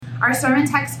Our sermon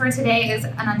text for today is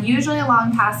an unusually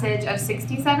long passage of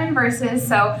 67 verses,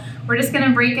 so we're just going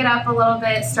to break it up a little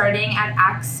bit, starting at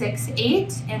Acts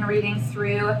 6:8 and reading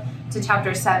through to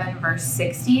chapter 7, verse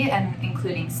 60, and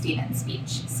including Stephen's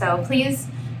speech. So please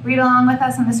read along with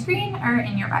us on the screen or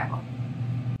in your Bible.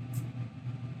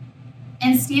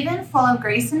 And Stephen, full of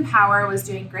grace and power, was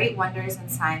doing great wonders and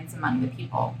signs among the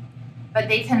people. But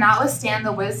they could not withstand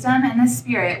the wisdom and the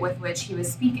spirit with which he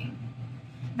was speaking.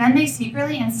 Then they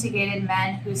secretly instigated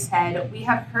men who said, "We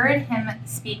have heard him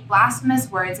speak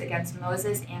blasphemous words against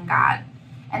Moses and God."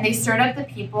 And they stirred up the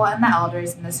people and the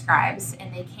elders and the scribes,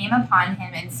 and they came upon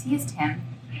him and seized him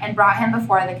and brought him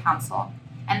before the council.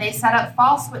 And they set up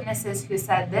false witnesses who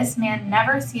said, "This man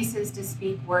never ceases to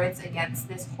speak words against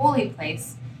this holy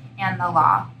place and the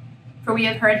law. For we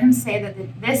have heard him say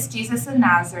that this Jesus of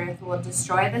Nazareth will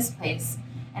destroy this place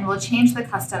and will change the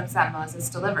customs that Moses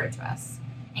delivered to us."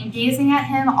 And gazing at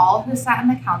him, all who sat in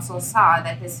the council saw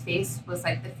that his face was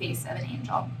like the face of an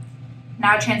angel.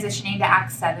 Now transitioning to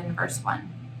Acts 7, verse 1.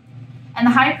 And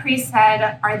the high priest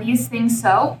said, "Are these things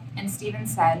so?" And Stephen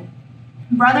said,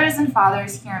 "Brothers and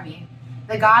fathers, hear me.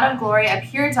 The God of glory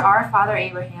appeared to our father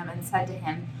Abraham and said to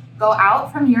him, 'Go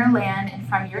out from your land and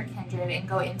from your kindred and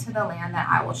go into the land that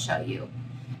I will show you.'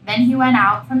 Then he went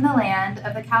out from the land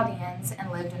of the Chaldeans and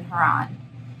lived in Haran.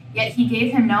 Yet he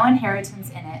gave him no inheritance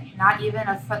in it, not even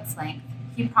a foot's length.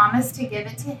 He promised to give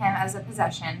it to him as a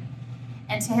possession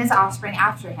and to his offspring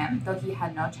after him, though he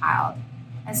had no child.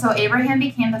 And so Abraham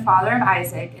became the father of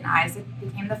Isaac, and Isaac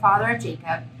became the father of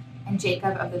Jacob, and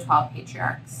Jacob of the 12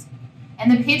 patriarchs. And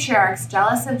the patriarchs,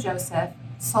 jealous of Joseph,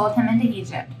 sold him into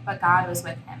Egypt, but God was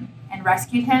with him, and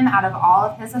rescued him out of all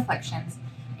of his afflictions,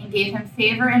 and gave him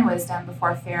favor and wisdom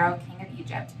before Pharaoh, king of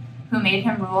Egypt, who made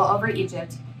him rule over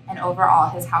Egypt and over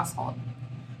all his household.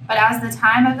 But as the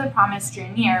time of the promise drew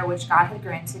near, which God had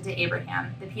granted to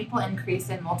Abraham, the people increased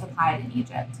and multiplied in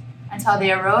Egypt, until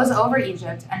there arose over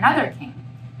Egypt another king,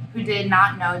 who did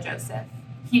not know Joseph.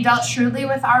 He dealt shrewdly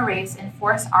with our race and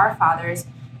forced our fathers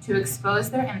to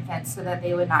expose their infants so that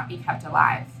they would not be kept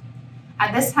alive.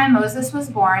 At this time Moses was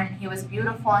born, and he was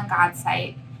beautiful in God's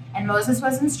sight. And Moses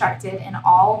was instructed in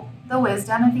all the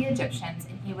wisdom of the Egyptians,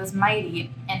 and he was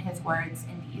mighty in his words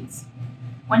and deeds.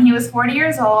 When he was 40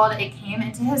 years old, it came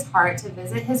into his heart to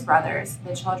visit his brothers,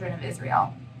 the children of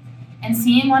Israel. And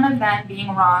seeing one of them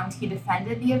being wronged, he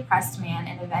defended the oppressed man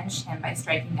and avenged him by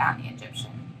striking down the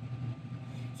Egyptian.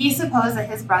 He supposed that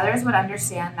his brothers would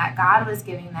understand that God was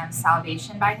giving them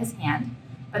salvation by his hand,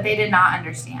 but they did not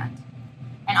understand.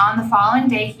 And on the following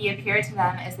day he appeared to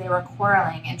them as they were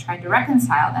quarreling and tried to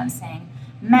reconcile them, saying,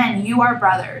 "Men, you are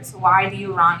brothers. Why do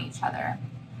you wrong each other?"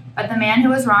 But the man who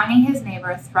was wronging his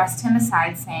neighbor thrust him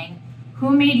aside, saying, "Who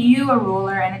made you a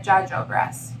ruler and a judge over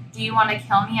us? Do you want to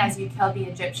kill me as you killed the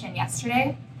Egyptian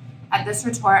yesterday?" At this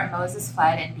retort Moses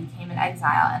fled and became an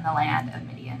exile in the land of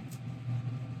Midian.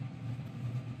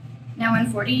 Now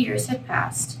when 40 years had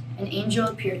passed, an angel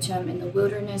appeared to him in the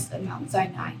wilderness of Mount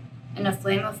Sinai, in a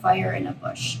flame of fire in a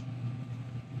bush.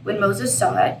 When Moses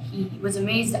saw it, he was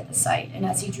amazed at the sight, and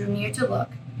as he drew near to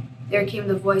look, there came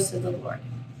the voice of the Lord.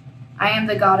 "I am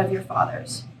the God of your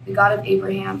fathers, the God of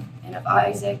Abraham, and of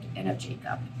Isaac, and of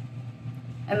Jacob."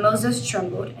 And Moses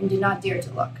trembled and did not dare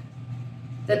to look.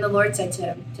 Then the Lord said to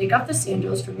him, "Take off the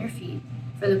sandals from your feet,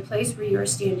 for the place where you are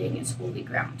standing is holy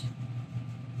ground."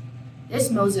 This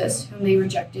Moses, whom they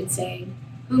rejected, saying,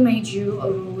 "Who made you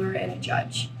a ruler and a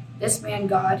judge?" This man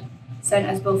God sent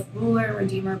as both ruler and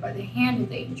redeemer by the hand of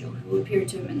the angel who appeared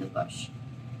to him in the bush.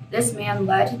 This man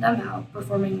led them out,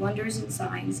 performing wonders and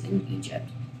signs in Egypt,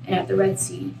 and at the Red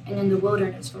Sea, and in the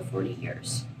wilderness for 40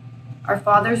 years. Our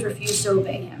fathers refused to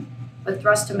obey him, but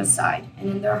thrust him aside, and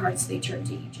in their hearts they turned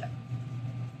to Egypt.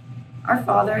 Our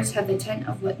fathers had the tent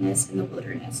of witness in the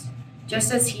wilderness,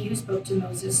 just as he who spoke to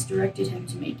Moses directed him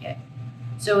to make it.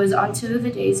 So it was unto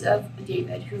the days of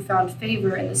David, who found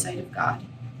favor in the sight of God,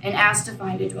 and asked to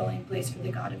find a dwelling place for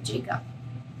the God of Jacob.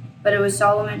 But it was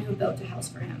Solomon who built a house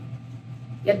for him.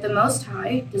 Yet the Most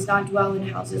High does not dwell in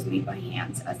houses made by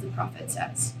hands, as the prophet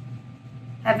says.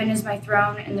 "Heaven is my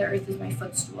throne, and the earth is my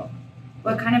footstool.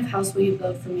 What kind of house will you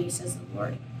build for me, says the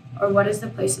Lord? Or what is the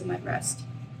place of my rest?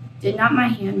 Did not my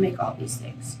hand make all these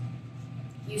things?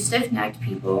 You stiff-necked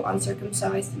people,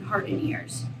 uncircumcised in heart and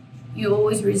ears, you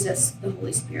always resist the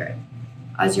Holy Spirit.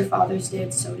 As your fathers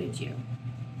did, so did you.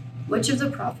 Which of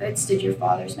the prophets did your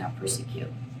fathers not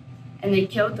persecute? And they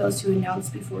killed those who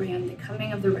announced beforehand the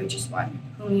coming of the righteous one,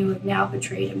 whom you have now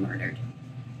betrayed and murdered.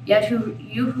 Yet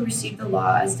you who received the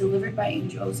law as delivered by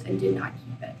angels and did not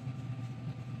keep it."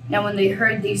 Now when they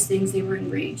heard these things, they were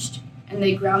enraged, and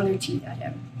they ground their teeth at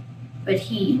him. But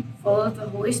he, full of the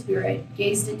Holy Spirit,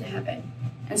 gazed into heaven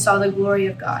and saw the glory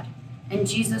of God, and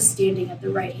Jesus standing at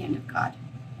the right hand of God.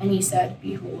 And he said,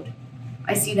 "Behold,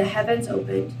 I see the heavens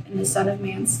opened, and the Son of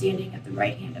Man standing at the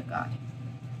right hand of God."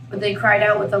 But they cried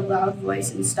out with a loud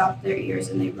voice and stopped their ears,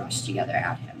 and they rushed together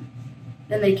at him.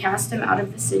 Then they cast him out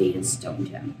of the city and stoned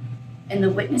him. And the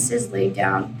witnesses laid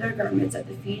down their garments at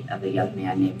the feet of a young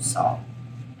man named Saul.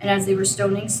 And as they were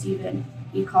stoning Stephen,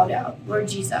 he called out, "Lord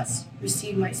Jesus,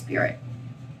 receive my spirit."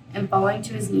 And falling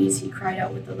to his knees, he cried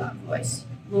out with a loud voice,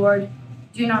 "Lord,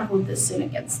 do not hold this sin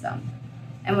against them."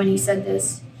 And when he said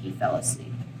this, he fell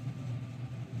asleep.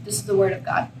 This is the word of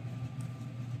God.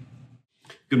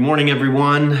 Good morning,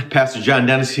 everyone. Pastor John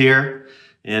Dennis here.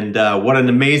 And what an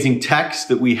amazing text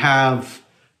that we have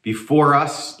before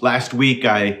us. Last week,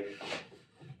 I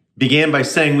began by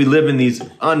saying we live in these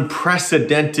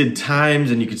unprecedented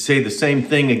times, and you could say the same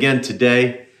thing again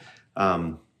today.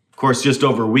 Of course, just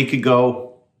over a week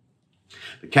ago,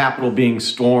 the Capitol being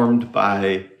stormed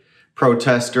by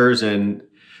protesters and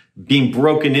being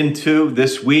broken into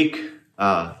this week,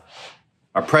 our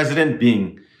president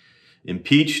being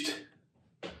impeached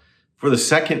for the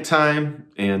second time,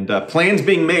 and plans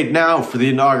being made now for the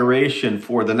inauguration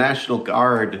for the National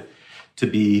Guard to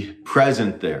be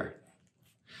present there.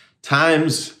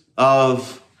 Times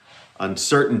of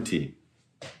uncertainty.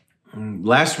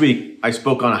 Last week, I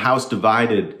spoke on A House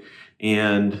Divided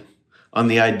and on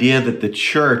the idea that the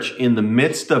church, in the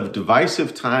midst of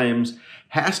divisive times,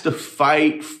 has to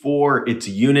fight for its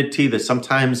unity, that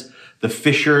sometimes the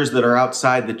fissures that are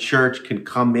outside the church can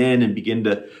come in and begin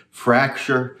to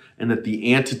fracture, and that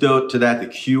the antidote to that, the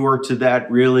cure to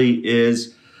that, really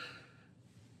is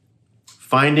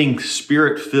finding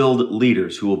spirit-filled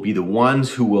leaders who will be the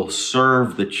ones who will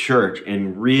serve the church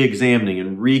and re-examining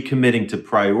and recommitting to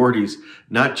priorities,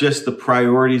 not just the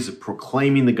priorities of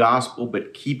proclaiming the gospel,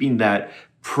 but keeping that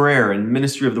prayer and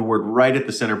ministry of the word right at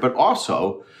the center, but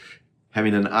also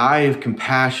having an eye of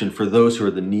compassion for those who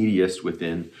are the neediest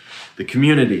within the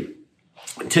community.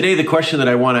 Today, the question that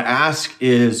I want to ask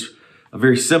is a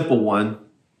very simple one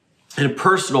and a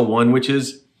personal one, which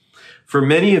is, for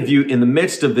many of you in the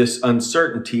midst of this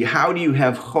uncertainty, how do you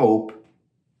have hope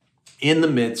in the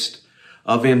midst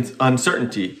of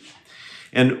uncertainty?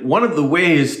 And one of the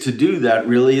ways to do that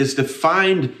really is to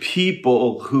find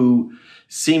people who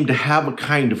seem to have a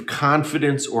kind of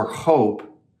confidence or hope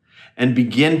and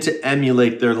begin to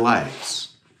emulate their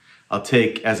lives. I'll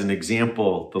take as an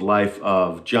example the life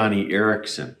of Joni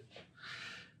Eareckson.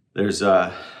 There's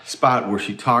a spot where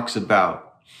she talks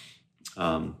about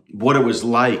what it was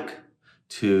like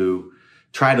to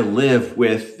try to live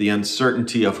with the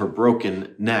uncertainty of her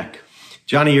broken neck.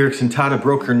 Joni Eareckson Tada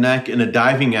broke her neck in a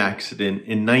diving accident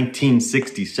in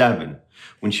 1967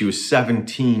 when she was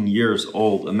 17 years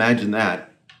old. Imagine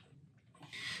that.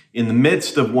 In the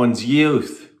midst of one's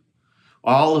youth,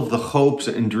 all of the hopes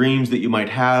and dreams that you might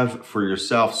have for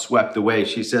yourself swept away.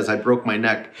 She says, "I broke my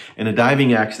neck in a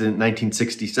diving accident in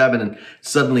 1967, and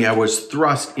suddenly I was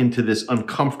thrust into this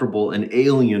uncomfortable and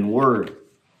alien world."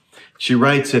 She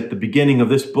writes at the beginning of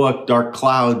this book, Dark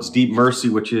Clouds, Deep Mercy,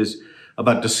 which is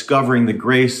about discovering the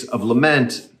grace of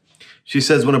lament. She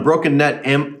says, "When a broken neck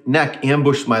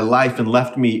ambushed my life and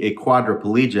left me a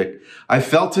quadriplegic, I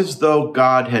felt as though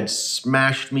God had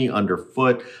smashed me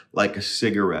underfoot like a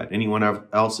cigarette." Anyone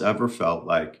else ever felt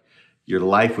like your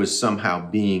life was somehow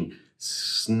being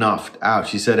snuffed out?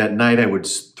 She said, "At night I would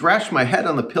thrash my head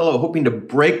on the pillow, hoping to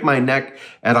break my neck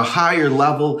at a higher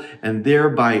level and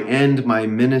thereby end my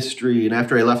ministry. And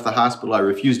after I left the hospital, I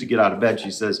refused to get out of bed." She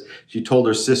says she told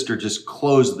her sister, "Just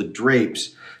close the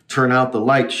drapes, turn out the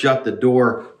light, shut the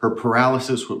door." Her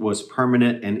paralysis was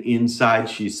permanent, and inside,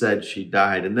 she said, she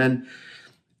died. And then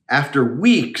after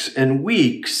weeks and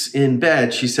weeks in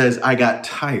bed, she says, "I got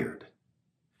tired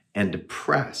and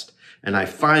depressed. And I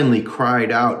finally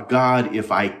cried out, 'God,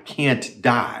 if I can't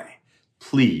die,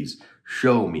 please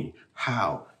show me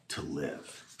how to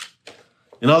live.'"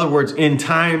 In other words, in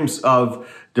times of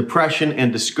depression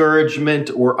and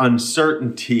discouragement or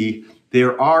uncertainty,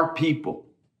 there are people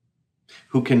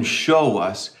who can show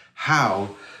us how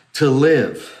to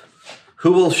live.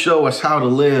 Who will show us how to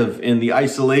live in the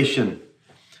isolation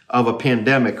of a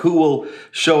pandemic? Who will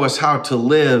show us how to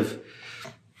live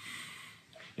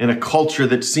in a culture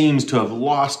that seems to have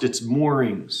lost its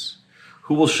moorings?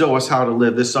 Who will show us how to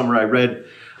live? This summer I read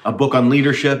a book on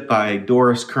leadership by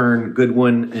Doris Kearns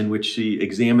Goodwin, in which she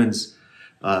examines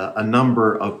a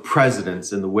number of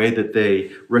presidents and the way that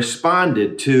they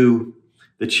responded to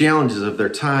the challenges of their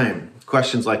time.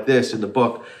 Questions like this in the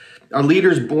book: are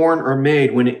leaders born or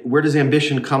made? Where does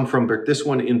ambition come from? But this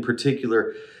one in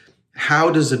particular, how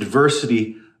does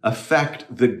adversity affect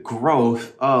the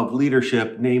growth of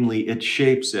leadership, namely, it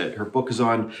shapes it. Her book is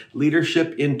on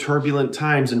leadership in turbulent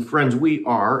times. And friends, we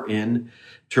are in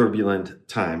turbulent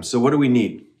times. So what do we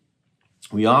need?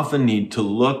 We often need to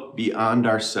look beyond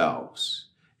ourselves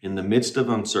in the midst of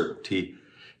uncertainty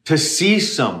to see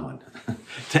someone,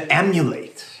 to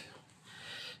emulate.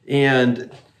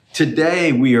 And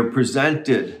today we are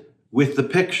presented with the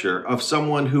picture of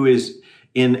someone who is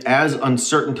in as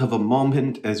uncertain of a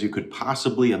moment as you could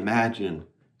possibly imagine,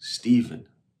 Stephen.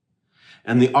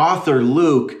 And the author,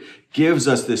 Luke, gives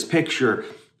us this picture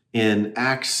in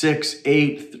Acts 6,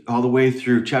 8, all the way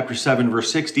through chapter 7,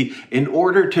 verse 60, in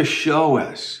order to show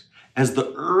us, as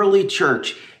the early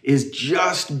church is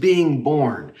just being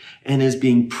born and is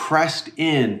being pressed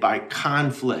in by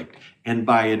conflict and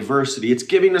by adversity, it's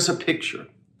giving us a picture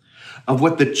of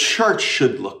what the church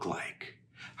should look like,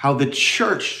 how the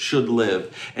church should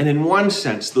live. And in one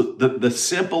sense, the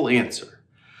simple answer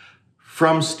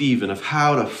from Stephen of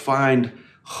how to find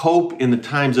hope in the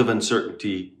times of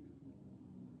uncertainty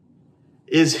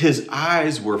is his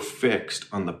eyes were fixed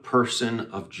on the person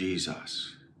of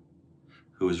Jesus,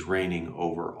 who is reigning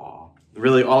over all.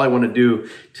 Really, all I want to do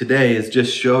today is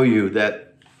just show you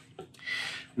that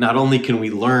not only can we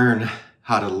learn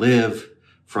how to live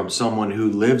from someone who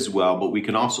lives well, but we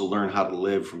can also learn how to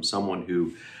live from someone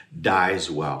who dies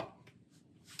well.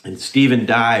 And Stephen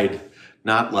died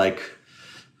not like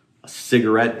a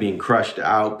cigarette being crushed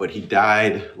out, but he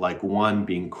died like one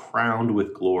being crowned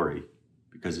with glory,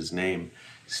 because his name,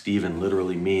 Stephen,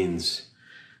 literally means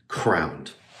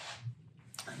crowned.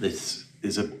 This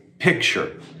is a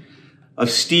picture of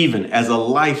Stephen as a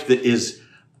life that is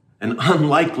an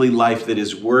unlikely life that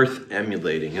is worth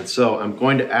emulating. And so I'm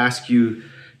going to ask you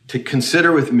to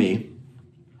consider with me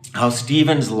how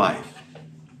Stephen's life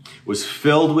was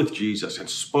filled with Jesus and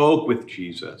spoke with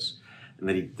Jesus, and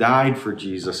that he died for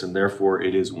Jesus, and therefore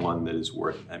it is one that is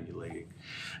worth emulating.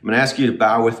 I'm going to ask you to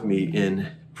bow with me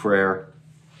in prayer,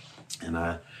 and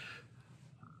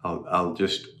I'll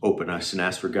just open us and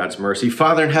ask for God's mercy.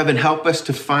 Father in heaven, help us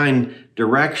to find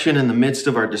direction in the midst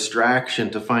of our distraction,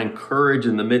 to find courage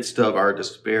in the midst of our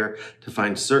despair, to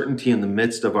find certainty in the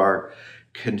midst of our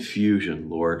confusion.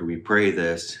 Lord, we pray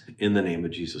this in the name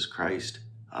of Jesus Christ.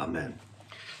 Amen.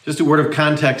 Just a word of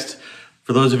context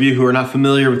for those of you who are not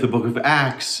familiar with the book of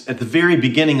Acts. At the very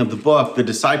beginning of the book, the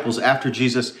disciples, after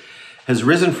Jesus has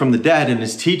risen from the dead and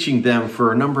is teaching them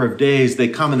for a number of days, they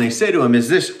come and they say to him, is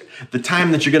this the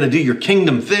time that you're going to do your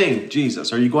kingdom thing,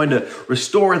 Jesus? Are you going to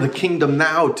restore the kingdom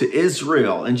now to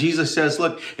Israel? And Jesus says,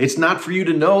 look, it's not for you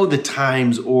to know the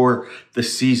times or the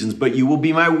seasons, but you will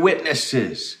be my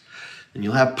witnesses. And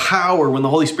you'll have power when the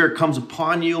Holy Spirit comes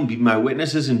upon you, and be my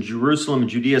witnesses in Jerusalem and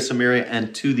Judea, Samaria,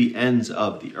 and to the ends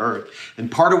of the earth.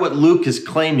 And part of what Luke is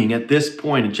claiming at this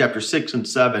point in chapter 6 and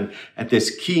 7, at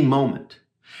this key moment,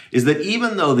 is that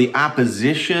even though the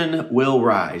opposition will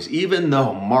rise, even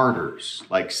though martyrs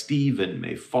like Stephen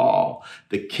may fall,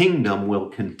 the kingdom will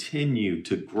continue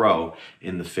to grow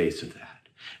in the face of that.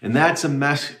 And that's a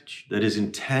message that is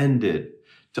intended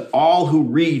to all who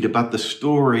read about the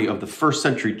story of the first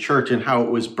century church and how it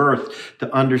was birthed,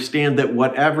 to understand that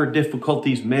whatever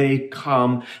difficulties may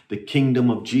come, the kingdom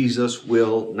of Jesus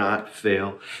will not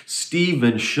fail.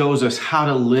 Stephen shows us how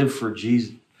to live for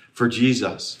Jesus.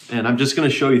 And I'm just going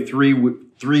to show you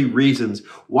three reasons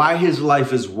why his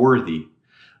life is worthy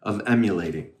of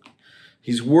emulating.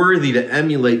 He's worthy to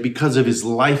emulate because of his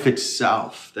life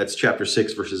itself. That's chapter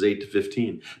 6, verses 8 to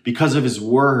 15. Because of his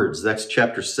words. That's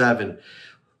chapter 7.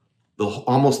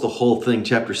 Almost the whole thing,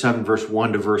 chapter 7, verse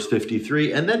 1 to verse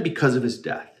 53. And then because of his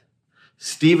death.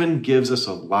 Stephen gives us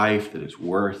a life that is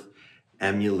worth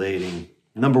emulating.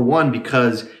 Number one,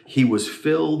 because he was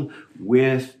filled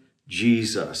with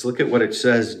Jesus. Look at what it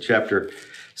says in chapter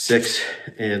 6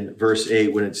 and verse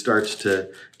 8 when it starts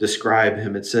to describe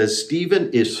him. It says,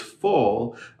 Stephen is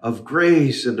full of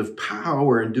grace and of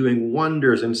power and doing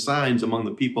wonders and signs among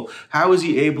the people. How is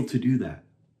he able to do that?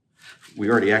 We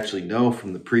already actually know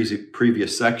from the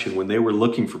previous section, when they were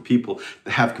looking for people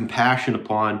to have compassion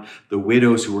upon the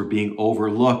widows who were being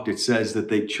overlooked, it says that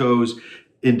they chose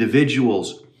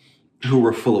individuals who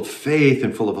were full of faith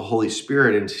and full of the Holy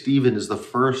Spirit. And Stephen is the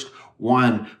first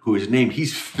one who is named.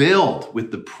 He's filled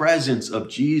with the presence of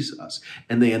Jesus,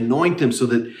 and they anoint him so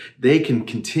that they can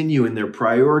continue in their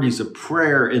priorities of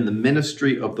prayer in the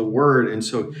ministry of the word. And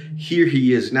so here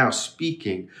he is now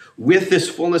speaking with this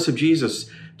fullness of Jesus.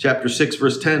 Chapter 6,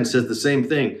 verse 10 says the same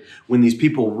thing. When these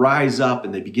people rise up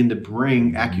and they begin to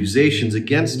bring accusations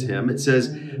against him, it says,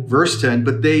 verse 10,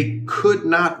 but they could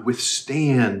not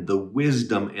withstand the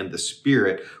wisdom and the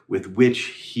spirit with which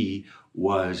he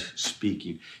was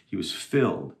speaking. He was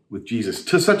filled with Jesus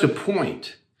to such a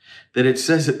point that it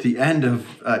says at the end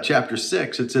of chapter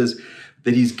 6, it says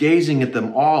that he's gazing at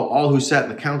them all. All who sat in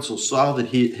the council saw that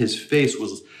his face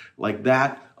was like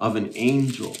that of an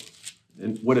angel.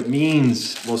 And what it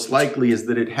means, most likely, is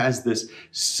that it has this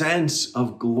sense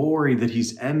of glory that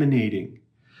he's emanating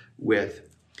with.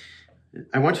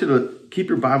 I want you to keep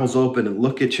your Bibles open and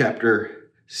look at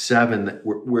chapter 7. That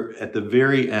we're at the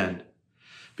very end.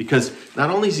 Because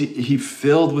not only is he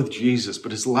filled with Jesus,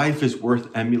 but his life is worth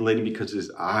emulating because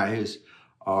his eyes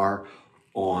are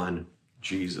on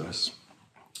Jesus.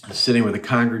 I was sitting with a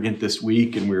congregant this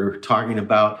week, and we were talking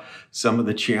about some of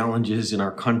the challenges in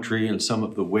our country and some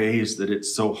of the ways that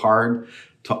it's so hard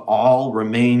to all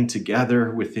remain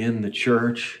together within the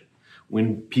church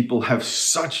when people have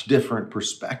such different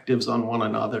perspectives on one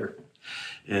another.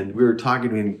 And we were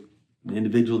talking, and an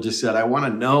individual just said, I want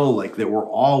to know, like, that we're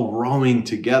all rowing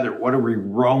together. What are we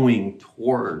rowing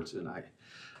towards? And I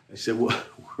said, well,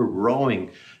 we're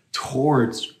rowing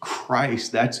towards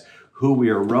Christ. That's who we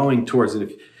are rowing towards.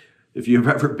 And if you've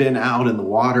ever been out in the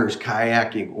waters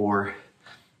kayaking or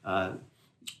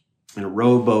in a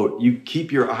rowboat, you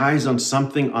keep your eyes on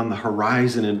something on the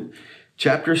horizon. And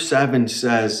chapter 7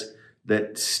 says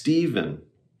that Stephen,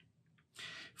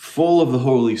 full of the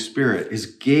Holy Spirit, is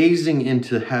gazing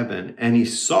into heaven, and he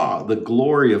saw the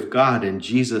glory of God and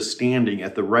Jesus standing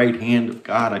at the right hand of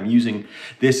God. I'm using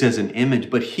this as an image,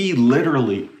 but he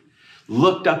literally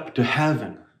looked up to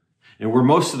heaven. And where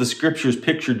most of the scriptures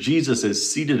picture Jesus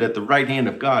as seated at the right hand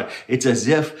of God, it's as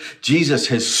if Jesus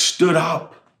has stood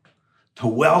up to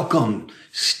welcome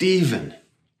Stephen,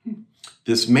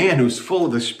 this man who's full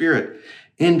of the Spirit,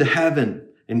 into heaven.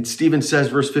 And Stephen says,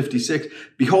 verse 56,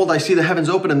 behold, I see the heavens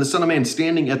open and the Son of Man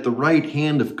standing at the right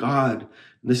hand of God.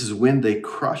 And this is when they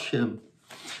crush him.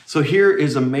 So here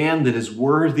is a man that is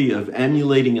worthy of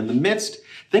emulating in the midst.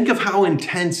 Think of how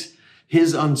intense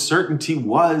his uncertainty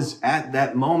was at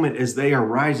that moment as they are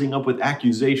rising up with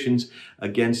accusations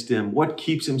against him. What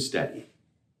keeps him steady?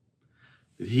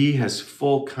 That he has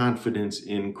full confidence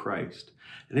in Christ.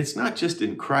 And it's not just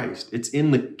in Christ, it's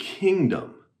in the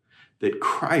kingdom that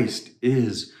Christ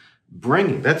is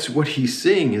bringing. That's what he's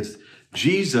seeing, is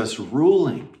Jesus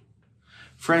ruling.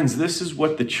 Friends, this is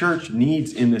what the church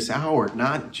needs in this hour,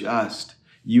 not just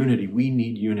unity. We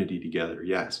need unity together,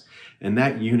 yes. And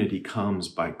that unity comes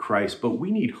by Christ, but we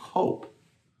need hope.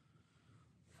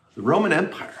 The Roman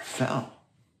Empire fell.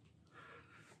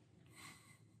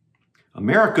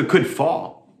 America could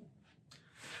fall,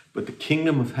 but the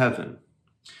kingdom of heaven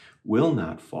will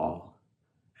not fall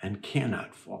and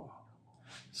cannot fall.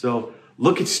 So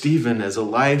look at Stephen as a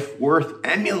life worth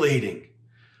emulating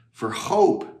for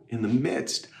hope in the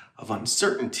midst of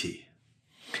uncertainty.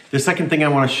 The second thing I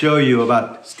want to show you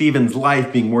about Stephen's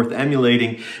life being worth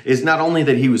emulating is not only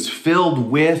that he was filled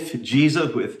with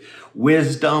Jesus, with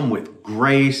wisdom, with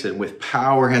grace, and with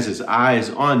power, has his eyes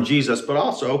on Jesus, but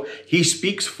also he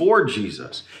speaks for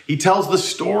Jesus. He tells the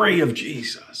story of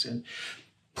Jesus. And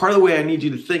part of the way I need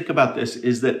you to think about this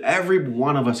is that every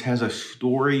one of us has a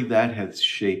story that has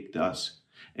shaped us.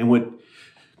 And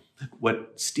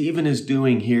what Stephen is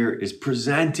doing here is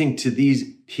presenting to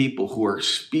these people who are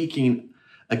speaking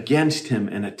against him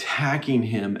and attacking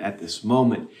him at this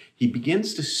moment, he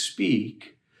begins to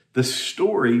speak the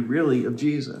story really of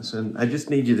Jesus. And I just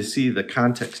need you to see the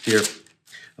context here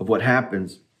of what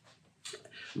happens.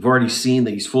 We've already seen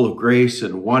that he's full of grace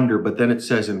and wonder, but then it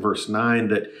says in verse 9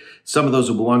 that some of those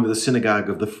who belong to the synagogue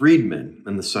of the freedmen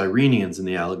and the Cyrenians and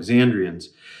the Alexandrians,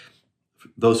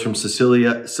 those from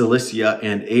Cilicia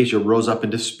and Asia, rose up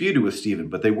and disputed with Stephen,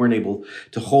 but they weren't able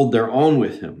to hold their own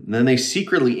with him. And then they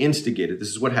secretly instigated. This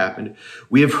is what happened.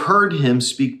 We have heard him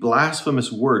speak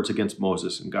blasphemous words against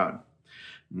Moses and God.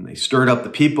 And they stirred up the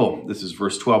people. This is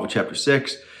verse 12 of chapter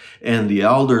 6. And the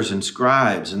elders and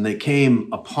scribes, and they came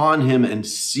upon him and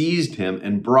seized him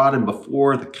and brought him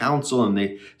before the council, and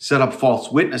they set up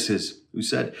false witnesses who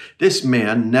said, this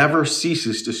man never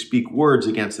ceases to speak words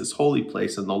against this holy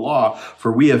place and the law,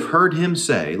 for we have heard him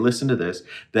say, listen to this,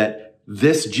 that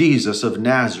this Jesus of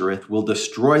Nazareth will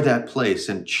destroy that place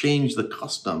and change the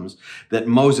customs that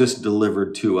Moses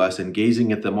delivered to us. And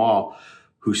gazing at them all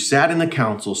who sat in the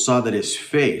council saw that his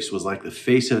face was like the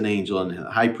face of an angel. And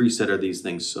the high priest said, are these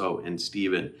things so? And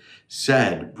Stephen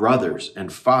said, brothers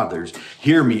and fathers,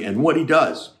 hear me. And what he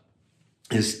does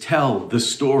is tell the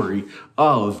story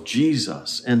of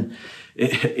Jesus. And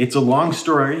it's a long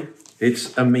story.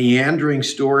 It's a meandering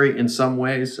story in some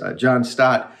ways. John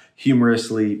Stott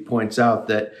humorously points out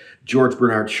that George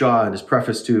Bernard Shaw, in his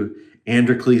preface to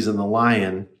Androcles and the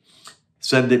Lion,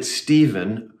 said that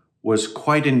Stephen was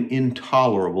quite an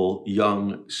intolerable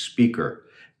young speaker,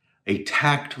 a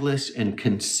tactless and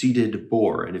conceited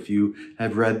bore. And if you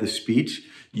have read the speech,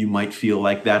 you might feel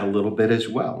like that a little bit as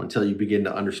well until you begin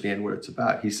to understand what it's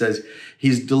about. He says,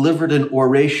 he's delivered an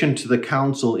oration to the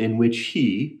council in which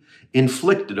he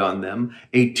inflicted on them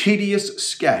a tedious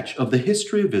sketch of the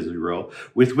history of Israel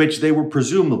with which they were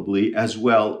presumably as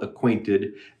well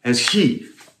acquainted as he.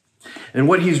 And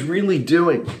what he's really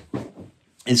doing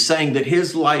is saying that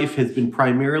his life has been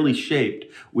primarily shaped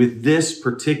with this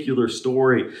particular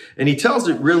story. And he tells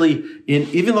it really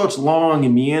even though it's long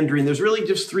and meandering, there's really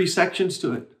just 3 sections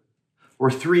to it,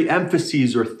 or 3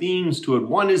 emphases or themes to it.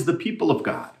 One is the people of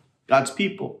God, God's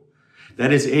people.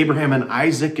 That is Abraham and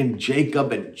Isaac and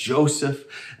Jacob and Joseph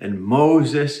and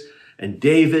Moses and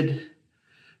David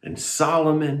and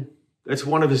Solomon. That's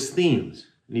one of his themes.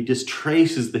 And he just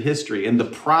traces the history and the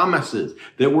promises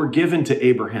that were given to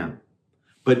Abraham,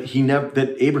 but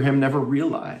that Abraham never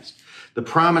realized. The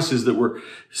promises that were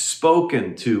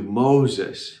spoken to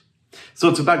Moses. So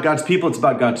it's about God's people. It's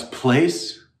about God's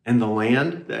place and the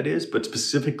land, that is, but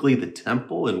specifically the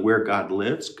temple and where God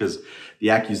lives, because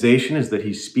the accusation is that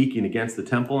he's speaking against the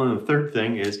temple. And the third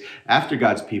thing is, after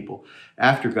God's people,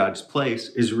 after God's place,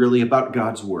 is really about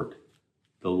God's word,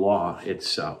 the law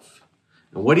itself.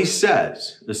 And what he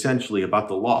says, essentially, about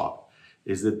the law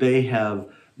is that they have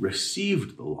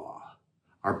received the law,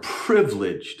 are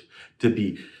privileged to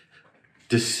be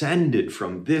descended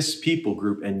from this people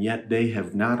group, and yet they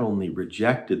have not only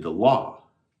rejected the law,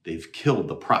 they've killed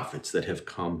the prophets that have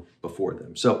come before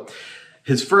them. So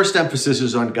his first emphasis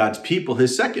is on God's people.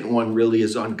 His second one really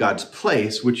is on God's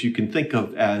place, which you can think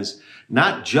of as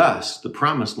not just the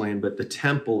promised land, but the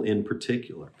temple in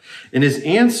particular. And his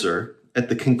answer at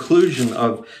the conclusion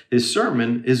of his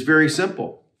sermon is very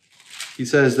simple. He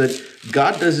says that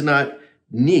God does not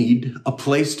need a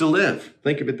place to live.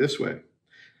 Think of it this way.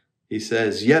 He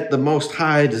says, yet the Most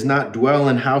High does not dwell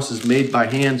in houses made by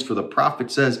hands, for the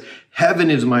prophet says, heaven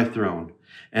is my throne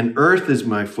and earth is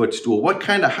my footstool. What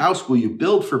kind of house will you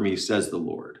build for me, says the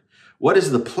Lord? What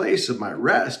is the place of my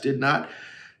rest? Did not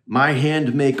my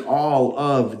hand make all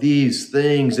of these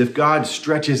things? If God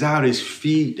stretches out his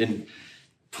feet and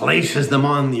places them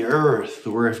on the earth,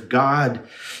 or if God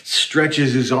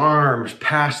stretches his arms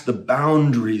past the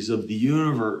boundaries of the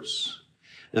universe,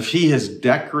 if he has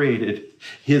decorated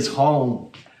his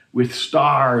home with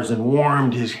stars and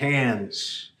warmed his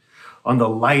hands on the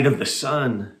light of the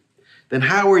sun, then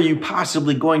how are you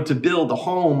possibly going to build a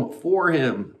home for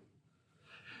him?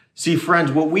 See,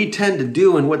 friends, what we tend to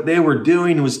do and what they were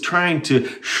doing was trying to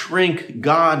shrink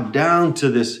God down to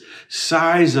this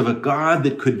size of a God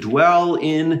that could dwell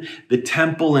in the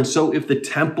temple. And so if the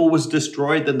temple was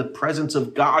destroyed, then the presence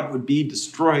of God would be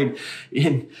destroyed.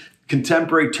 In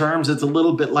contemporary terms, it's a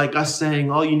little bit like us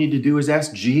saying all you need to do is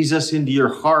ask Jesus into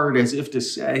your heart, as if to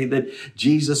say that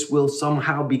Jesus will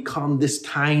somehow become this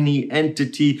tiny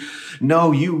entity.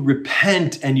 No, you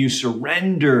repent and you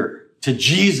surrender to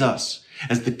Jesus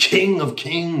as the King of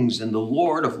Kings and the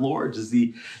Lord of Lords, as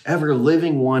the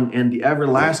ever-living one and the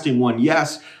everlasting one.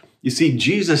 Yes, you see,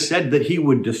 Jesus said that he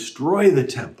would destroy the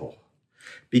temple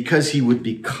because he would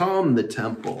become the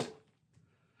temple.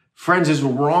 Friends, it's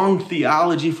wrong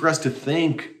theology for us to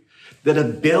think that a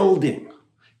building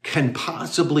can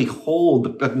possibly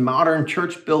hold, a modern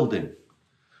church building.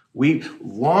 We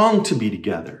long to be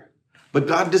together, but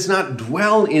God does not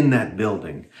dwell in that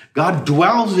building. God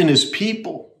dwells in his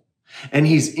people. And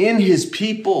he's in his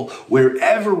people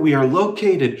wherever we are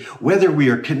located, whether we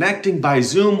are connecting by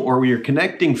Zoom or we are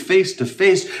connecting face to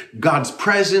face. God's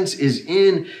presence is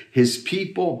in his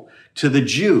people. To the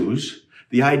Jews,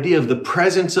 the idea of the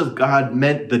presence of God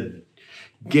meant the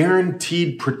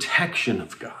guaranteed protection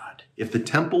of God. If the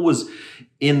temple was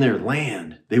in their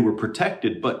land, they were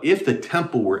protected. But if the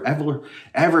temple were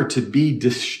ever to be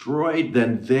destroyed,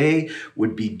 then they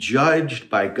would be judged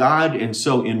by God. And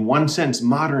so in one sense,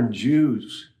 modern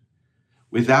Jews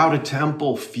without a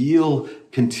temple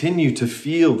continue to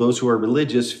feel, those who are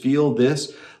religious feel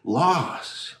this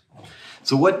loss.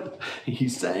 So what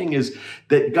he's saying is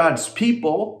that God's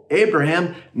people,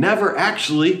 Abraham, never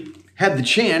actually had the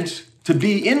chance to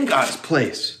be in God's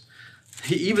place.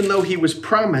 Even though he was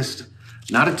promised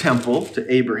not a temple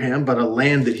to Abraham, but a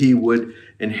land that he would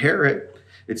inherit,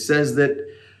 it says that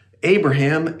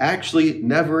Abraham actually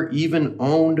never even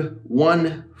owned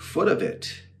 1 foot of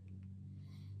it.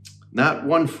 Not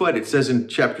 1 foot. It says in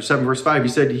chapter 7, verse 5, he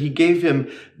said he gave him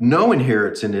no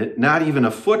inheritance in it, not even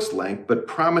a foot's length, but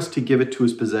promised to give it to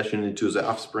his possession and to his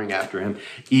offspring after him,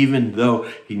 even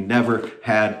though he never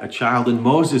had a child. And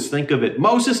Moses, think of it.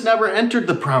 Moses never entered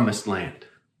the promised land.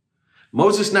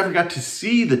 Moses never got to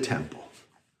see the temple.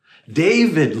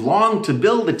 David longed to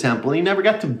build the temple. He never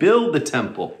got to build the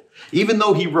temple, even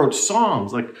though he wrote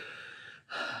Psalms like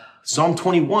Psalm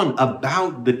 21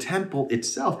 about the temple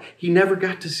itself. He never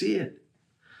got to see it.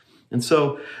 And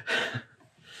so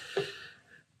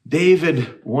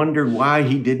David wondered why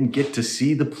he didn't get to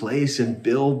see the place and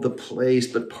build the place.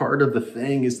 But part of the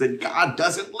thing is that God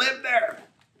doesn't live there.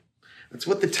 That's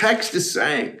what the text is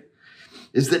saying,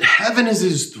 is that heaven is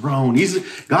his throne.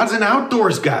 God's an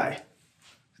outdoors guy,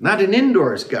 not an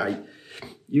indoors guy.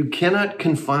 You cannot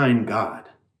confine God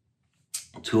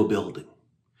to a building.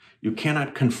 You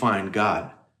cannot confine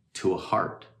God to a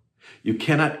heart. You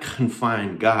cannot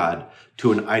confine God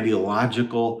to an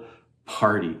ideological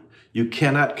party. You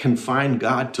cannot confine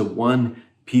God to one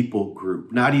people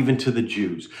group, not even to the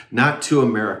Jews, not to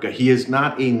America. He is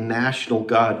not a national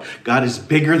God. God is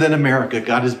bigger than America.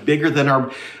 God is bigger than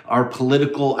our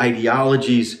political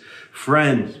ideologies.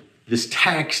 Friends, this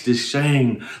text is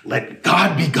saying, let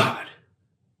God be God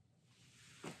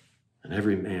and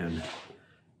every man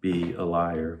be a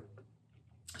liar.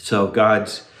 So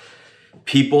God's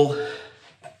people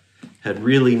had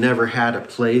really never had a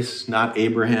place, not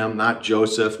Abraham, not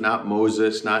Joseph, not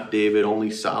Moses, not David,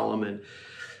 only Solomon.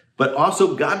 But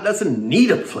also, God doesn't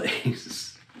need a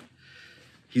place.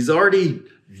 He's already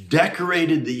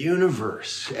decorated the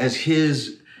universe as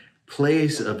his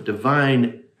place of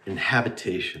divine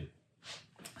inhabitation.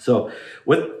 So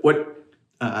what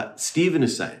Stephen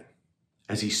is saying,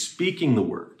 as he's speaking the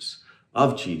words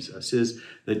of Jesus, is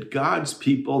that God's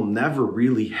people never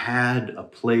really had a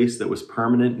place that was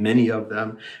permanent, many of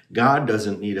them. God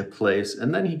doesn't need a place.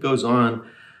 And then he goes on,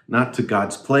 not to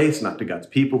God's place, not to God's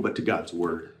people, but to God's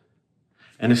word.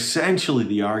 And essentially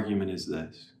the argument is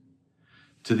this: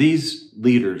 to these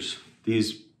leaders,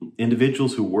 these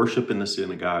individuals who worship in the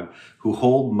synagogue, who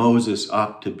hold Moses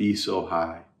up to be so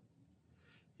high,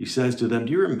 he says to them,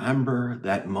 do you remember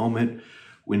that moment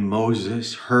when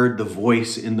Moses heard the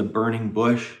voice in the burning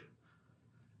bush,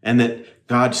 and that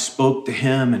God spoke to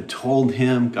him and told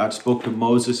him, God spoke to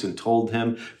Moses and told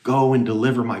him, go and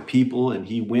deliver my people. And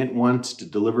he went once to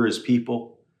deliver his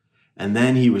people. And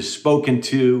then he was spoken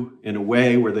to in a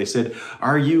way where they said,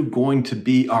 are you going to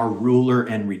be our ruler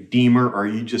and redeemer? Or are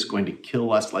you just going to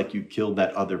kill us like you killed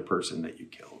that other person that you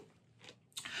killed?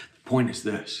 The point is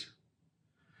this,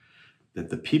 that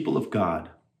the people of God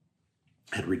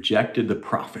had rejected the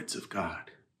prophets of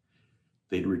God.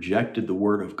 They'd rejected the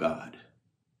word of God.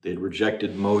 They'd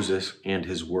rejected Moses and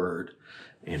his word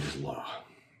and his law.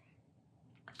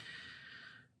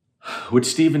 What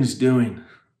Stephen is doing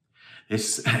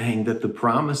is saying that the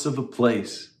promise of a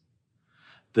place,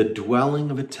 the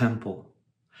dwelling of a temple,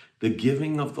 the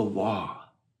giving of the law,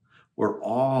 were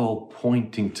all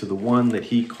pointing to the one that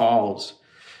he calls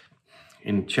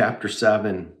in chapter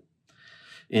 7,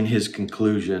 in his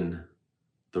conclusion,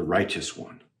 the righteous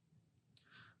one.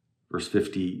 Verse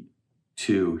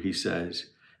 52, he says,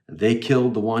 they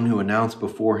killed the one who announced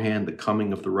beforehand the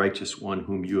coming of the righteous one,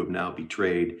 whom you have now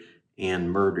betrayed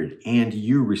and murdered. And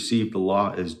you received the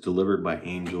law as delivered by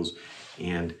angels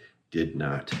and did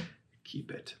not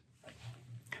keep it.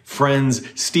 Friends,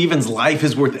 Stephen's life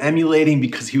is worth emulating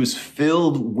because he was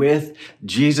filled with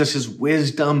Jesus'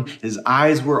 wisdom. His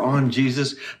eyes were on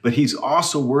Jesus, but he's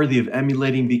also worthy of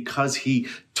emulating because he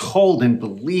told and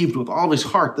believed with all his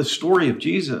heart the story of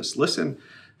Jesus. Listen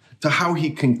to how he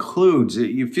concludes.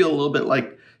 You feel a little bit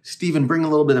like Stephen, bring a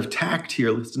little bit of tact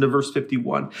here. Listen to verse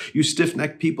 51. You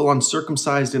stiff-necked people,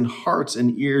 uncircumcised in hearts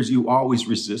and ears, you always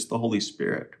resist the Holy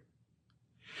Spirit.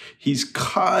 He's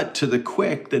cut to the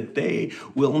quick that they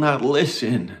will not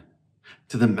listen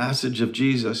to the message of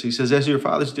Jesus. He says, as your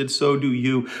fathers did, so do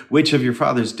you. Which of the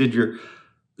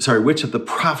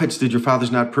prophets did your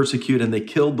fathers not persecute? And they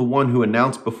killed the one who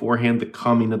announced beforehand the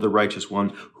coming of the righteous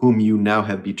one, whom you now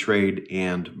have betrayed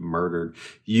and murdered.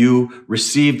 You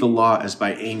received the law as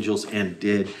by angels and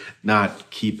did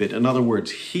not keep it. In other words,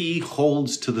 he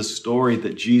holds to the story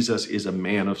that Jesus is a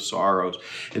man of sorrows.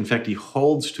 In fact, he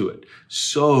holds to it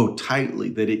so tightly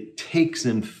that it takes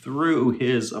him through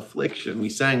his affliction. We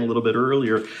sang a little bit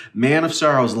earlier, man of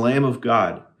sorrows, Lamb of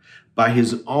God. By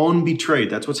his own betrayed,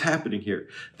 that's what's happening here.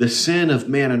 The sin of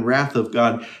man and wrath of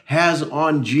God has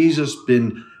on Jesus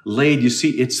been laid. You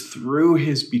see, it's through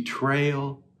his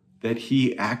betrayal that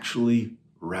he actually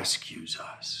rescues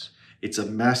us. It's a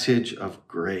message of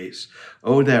grace.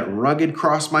 Oh, that rugged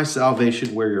cross, my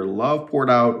salvation, where your love poured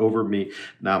out over me.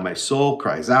 Now my soul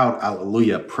cries out,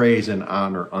 hallelujah, praise and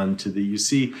honor unto thee. You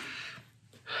see,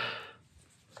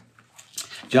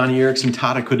 Johnny Erickson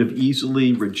Tada could have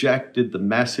easily rejected the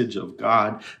message of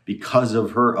God because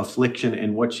of her affliction,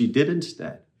 and what she did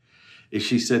instead is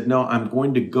she said, no, I'm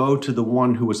going to go to the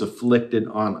one who was afflicted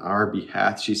on our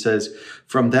behalf. She says,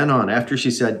 from then on, after she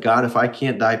said, God, if I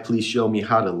can't die, please show me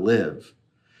how to live.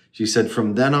 She said,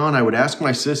 from then on, I would ask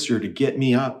my sister to get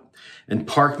me up and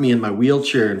park me in my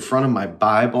wheelchair in front of my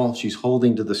Bible. She's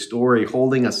holding to the story,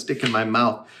 holding a stick in my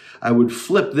mouth. I would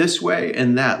flip this way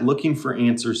and that, looking for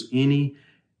answers, any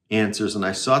answers. And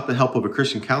I sought the help of a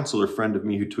Christian counselor friend of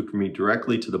me who took me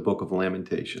directly to the book of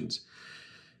Lamentations.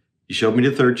 He showed me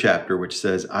the 3rd chapter, which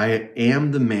says, I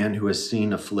am the man who has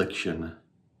seen affliction.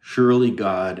 Surely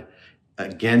God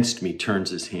against me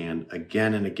turns his hand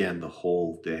again and again the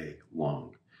whole day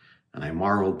long. And I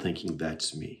marveled, thinking,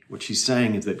 that's me. What she's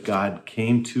saying is that God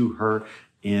came to her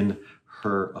in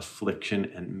her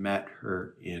affliction and met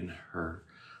her in her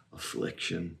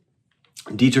affliction.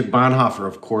 Dietrich Bonhoeffer,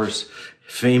 of course,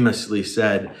 famously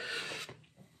said,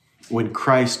 when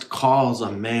Christ calls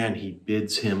a man, he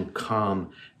bids him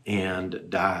come and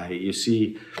die. You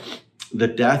see, the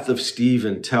death of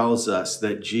Stephen tells us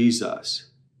that Jesus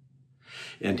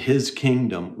and his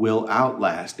kingdom will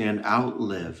outlast and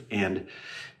outlive and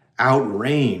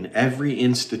outreign every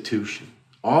institution.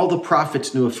 All the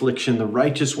prophets knew affliction. The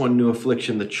righteous one knew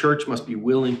affliction. The church must be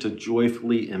willing to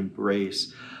joyfully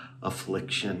embrace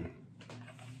affliction.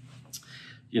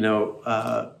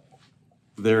 There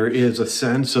is a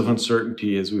sense of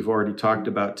uncertainty, as we've already talked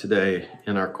about today,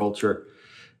 in our culture.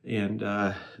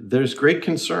 And there's great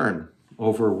concern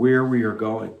over where we are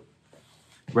going.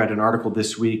 I read an article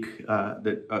this week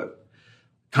that a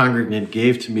congregant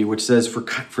gave to me, which says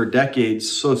for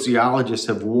decades, sociologists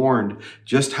have warned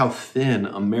just how thin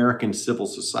American civil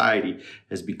society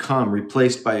has become,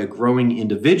 replaced by a growing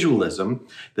individualism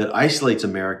that isolates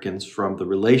Americans from the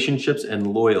relationships and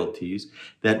loyalties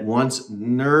that once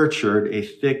nurtured a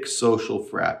thick social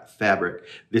fabric.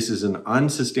 This is an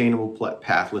unsustainable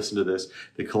path. Listen to this.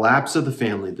 The collapse of the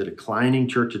family, the declining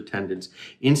church attendance,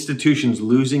 institutions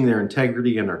losing their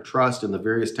integrity and our trust in the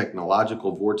various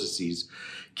technological vortices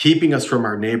keeping us from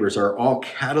our neighbors are all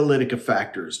catalytic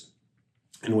factors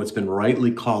in what's been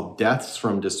rightly called deaths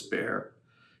from despair,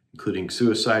 including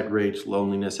suicide rates,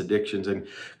 loneliness, addictions, and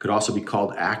could also be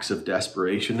called acts of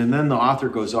desperation. And then the author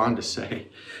goes on to say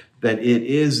that it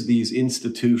is these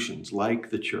institutions like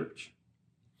the church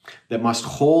that must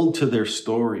hold to their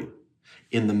story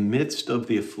in the midst of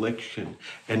the affliction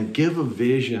and give a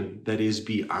vision that is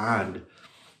beyond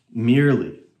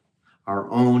merely our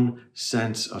own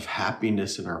sense of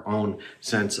happiness and our own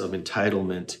sense of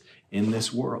entitlement in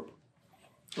this world.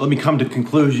 Let me come to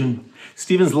conclusion.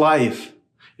 Stephen's life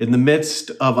in the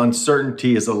midst of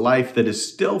uncertainty is a life that is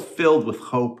still filled with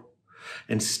hope.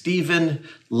 And Stephen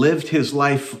lived his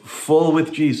life full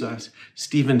with Jesus.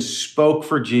 Stephen spoke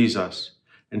for Jesus.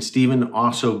 And Stephen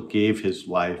also gave his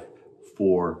life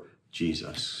for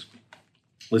Jesus.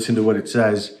 Listen to what it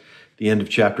says at the end of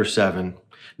chapter 7.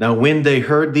 Now, when they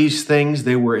heard these things,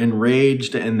 they were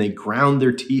enraged and they ground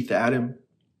their teeth at him.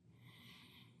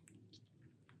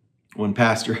 One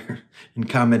pastor, in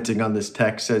commenting on this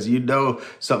text, says, you know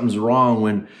something's wrong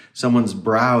when someone's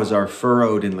brows are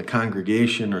furrowed in the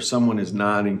congregation or someone is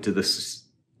nodding to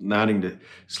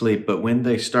sleep. But when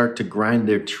they start to grind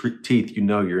their teeth, you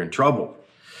know you're in trouble.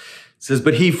 It says,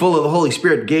 but he, full of the Holy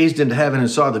Spirit, gazed into heaven and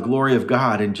saw the glory of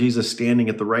God and Jesus standing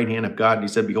at the right hand of God. And he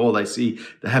said, behold, I see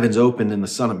the heavens opened and the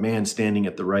Son of Man standing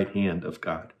at the right hand of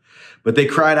God. But they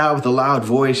cried out with a loud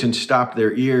voice and stopped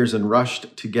their ears and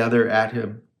rushed together at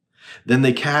him. Then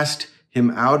they cast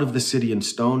him out of the city and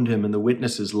stoned him, and the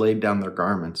witnesses laid down their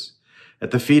garments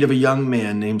at the feet of a young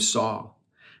man named Saul.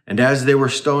 And as they were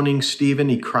stoning Stephen,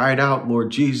 he cried out, Lord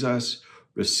Jesus,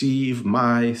 receive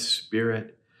my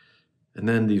spirit. And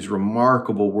then these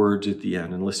remarkable words at the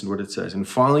end, and listen to what it says. And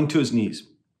falling to his knees,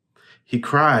 he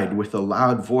cried with a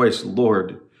loud voice,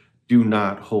 Lord, do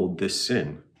not hold this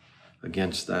sin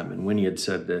against them. And when he had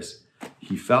said this,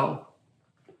 he fell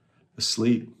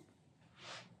asleep.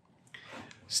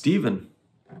 Stephen,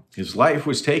 his life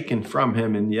was taken from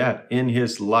him, and yet in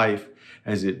his life,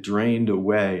 as it drained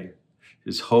away,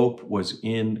 his hope was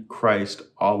in Christ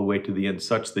all the way to the end,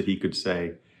 such that he could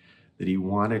say that he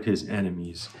wanted his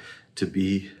enemies to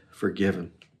be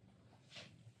forgiven.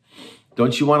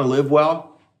 Don't you want to live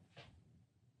well?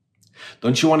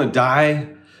 Don't you want to die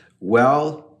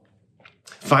well?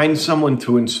 Find someone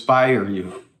to inspire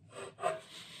you.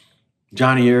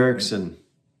 Johnny Erickson,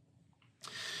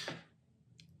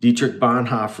 Dietrich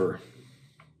Bonhoeffer,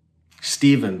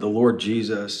 Stephen, the Lord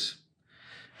Jesus.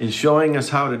 In showing us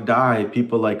how to die,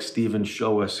 people like Stephen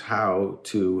show us how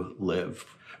to live.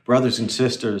 Brothers and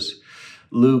sisters,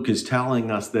 Luke is telling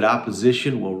us that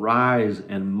opposition will rise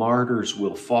and martyrs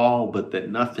will fall, but that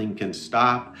nothing can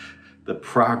stop the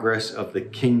progress of the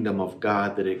kingdom of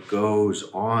God, that it goes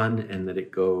on and that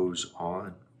it goes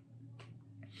on.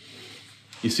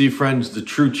 You see, friends, the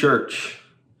true church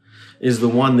is the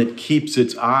one that keeps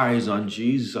its eyes on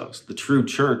Jesus. The true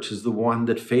church is the one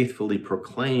that faithfully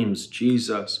proclaims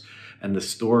Jesus and the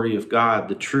story of God.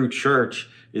 The true church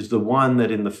is the one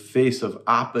that in the face of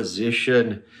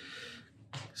opposition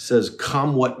says,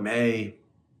 "Come what may,"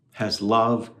 has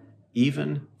love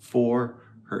even for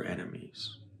her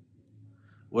enemies.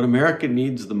 What America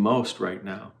needs the most right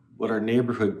now, what our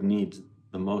neighborhood needs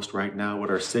the most right now, what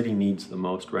our city needs the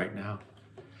most right now,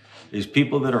 is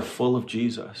people that are full of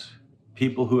Jesus,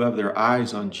 people who have their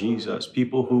eyes on Jesus,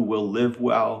 people who will live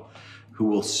well, who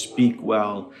will speak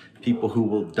well, people who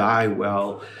will die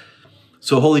well.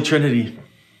 So, Holy Trinity,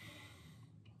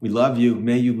 we love you.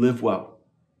 May you live well.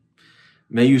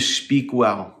 May you speak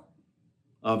well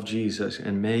of Jesus,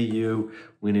 and may you,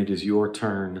 when it is your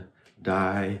turn,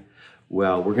 die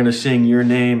well. We're going to sing, "Your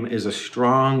name is a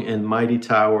strong and mighty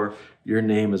tower. Your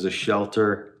name is a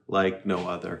shelter like no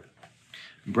other."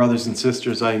 Brothers and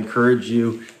sisters, I encourage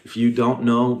you, if you don't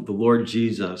know the Lord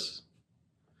Jesus,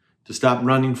 to stop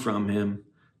running from him,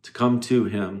 to come to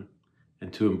him,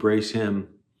 and to embrace him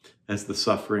as the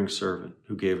suffering servant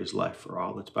who gave his life for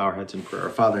all. Let's bow our heads in prayer.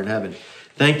 Father in heaven,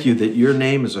 thank you that your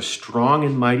name is a strong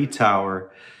and mighty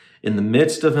tower in the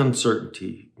midst of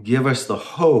uncertainty. Give us the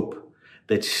hope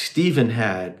that Stephen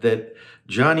had, that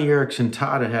Johnny Erickson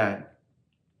Tada had,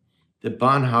 that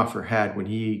Bonhoeffer had when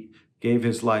he gave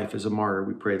his life as a martyr.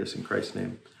 We pray this in Christ's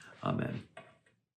name. Amen.